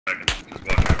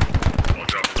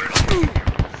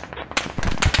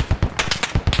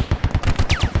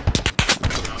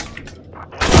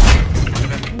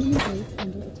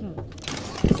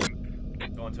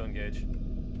Going to engage.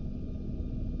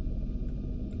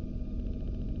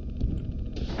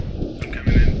 I'm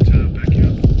coming in to back you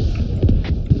up.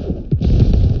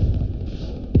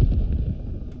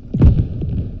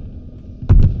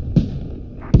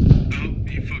 Oh,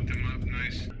 he fucked him up.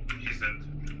 Nice. He's dead.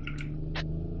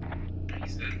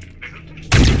 He's dead. I hope there's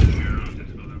two here. I'll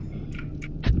just kill them.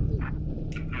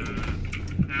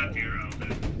 Out here, I'll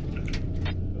dead.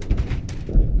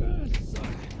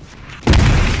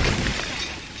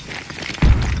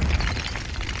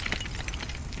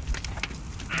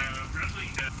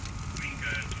 Wrestling dead. Being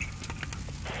good.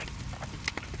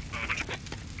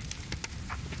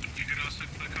 You can also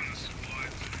click on the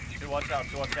squads. Dude, watch out,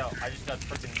 watch out. I just got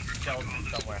freaking shells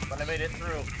somewhere. But I made it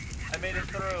through. I made it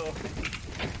through.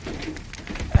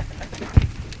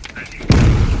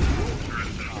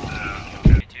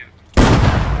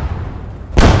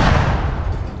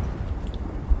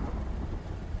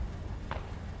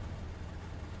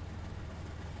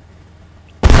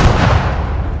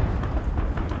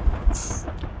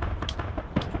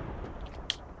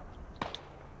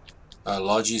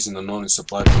 Logi's in the northern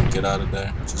supply point. Get out of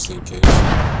there, just in case.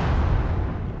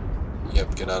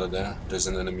 Yep, get out of there. There's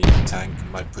an enemy tank.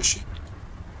 Might push you.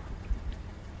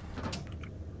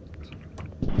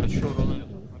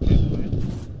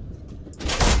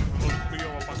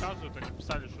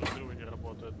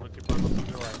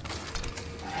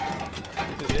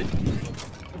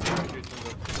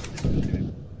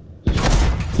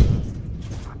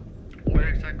 Where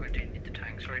exactly do you need the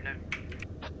tanks right now?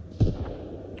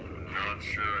 Not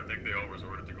sure. I think they all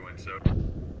resorted to going south.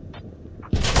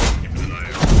 Keep an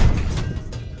eye out.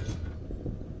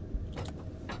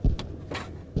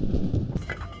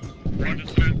 Roger,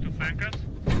 sir, to flank us?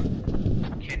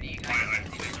 Can you I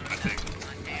think.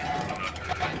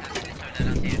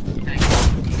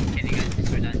 Can you guys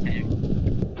destroy that tank?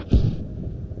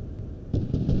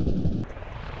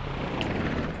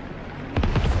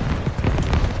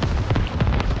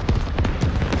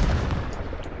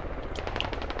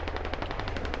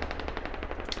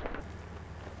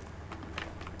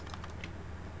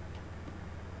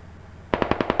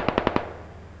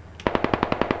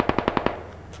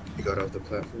 You got off the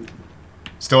platform?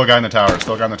 Still a guy in the tower.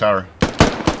 Still a guy in the tower.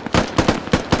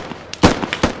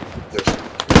 There's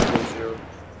 0.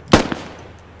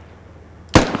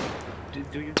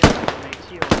 Do you get grenades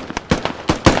here?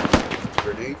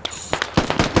 Grenades.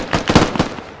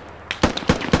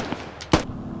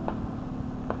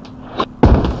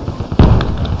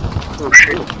 Oh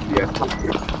shit. Yeah.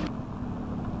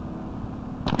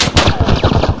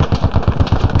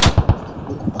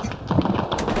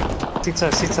 It's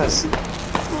us.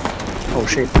 Oh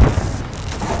shit.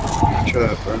 Shut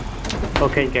up, bro.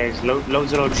 Okay guys, load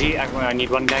 0G. I need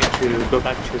one guy to go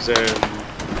back to the...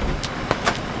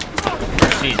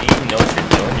 Jeez, you know what you're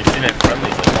doing. You're shooting at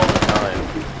friendlies like all the time.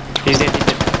 He's dead.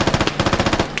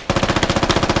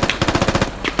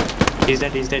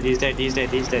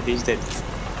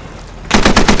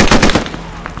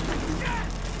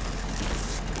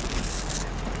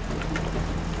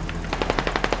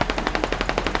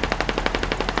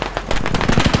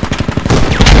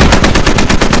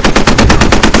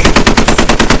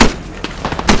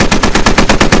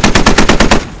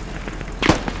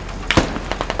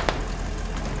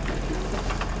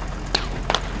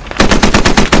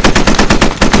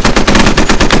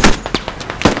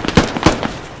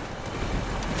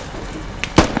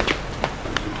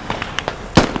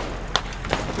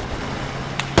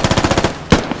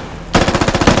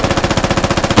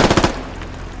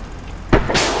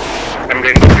 I'm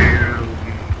going to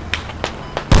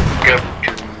go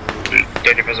to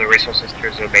deliver the resources to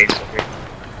the base of it.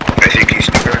 I think he's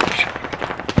charged.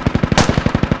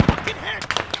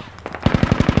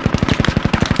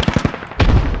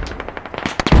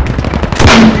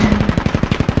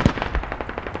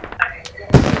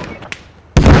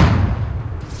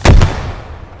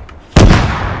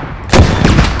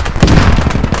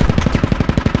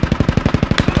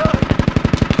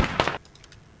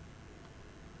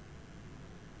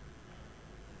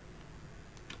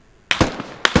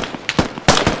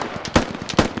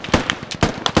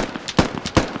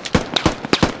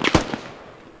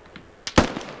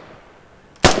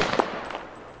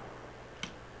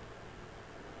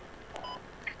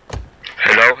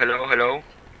 Hello?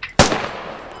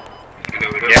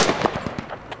 Yeah.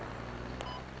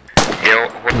 Yo,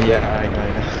 Yeah, I know.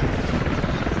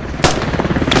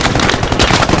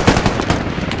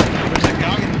 There's a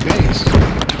guy in the base.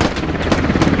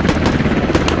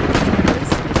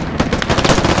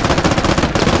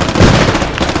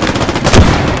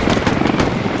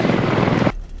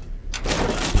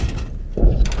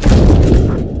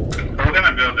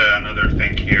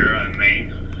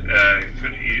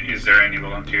 Is there any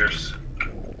volunteers?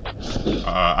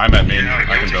 I'm at main. I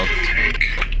can build.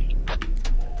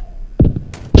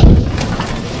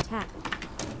 Attack.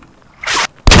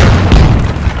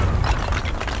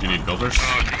 You need builders?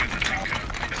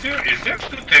 Is there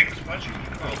two tanks watching?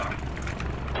 Hold on.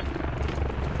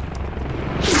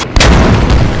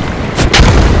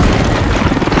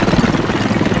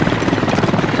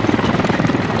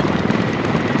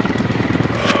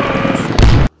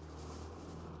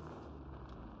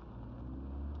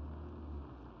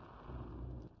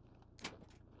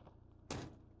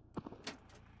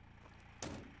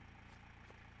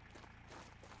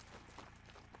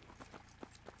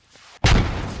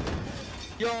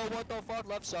 Yo, what the fuck,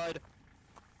 left side?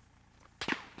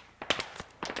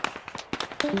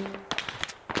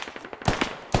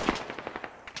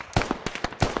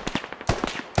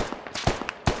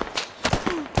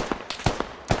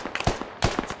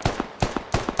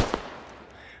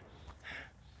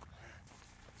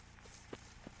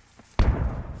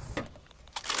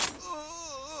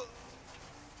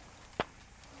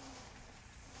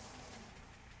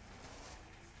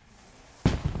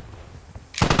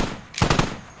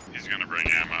 He's gonna bring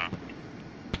ammo.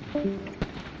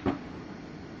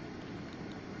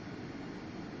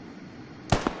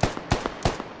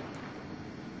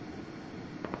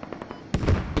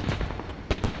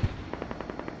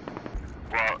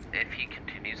 Well, if he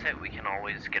continues it, we can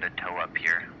always get a tow up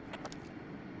here.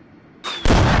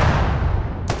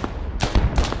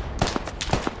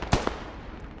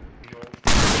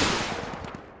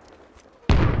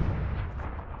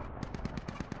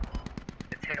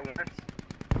 It's hit once.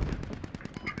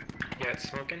 Yeah, it's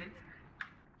smoking.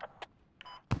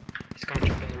 He's gonna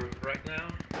jump in the roof right now.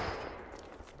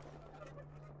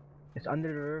 It's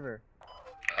under the river.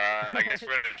 I guess we're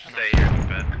gonna stay here in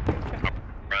bed. I'll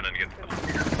run and get them.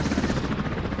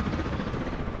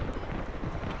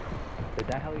 Did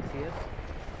that heli see us?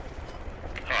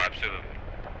 Oh, absolutely.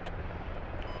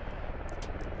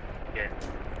 Yeah.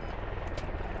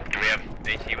 Do we have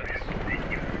AT with us?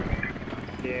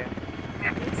 Yeah.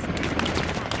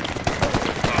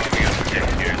 Oh, we got the tank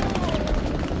here.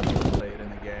 Play it in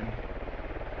the game.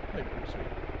 Like, pretty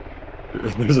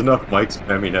sweet. There's enough mic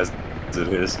spamming as it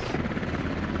is. I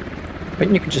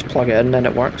think you can just plug it in and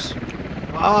it works.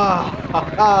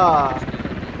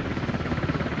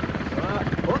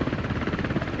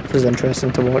 This is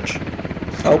interesting to watch.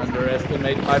 Oh.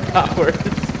 Underestimate my powers.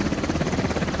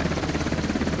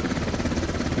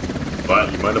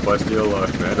 But you mind if I steal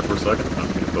Commander for a second?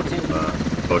 I'm gonna put some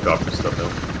helicopter stuff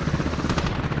down.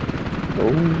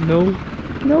 Oh no.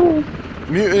 No.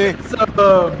 Mutiny.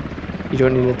 You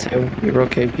don't need a tail. You're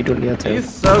okay. You don't need a tail.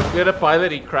 He's so good at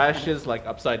pilot, he crashes like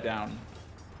upside down.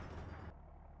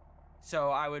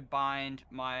 So I would bind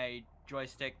my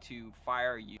joystick to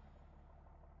fire you.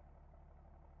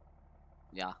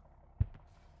 Yeah.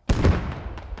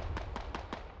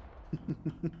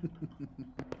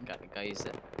 Gotta use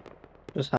it.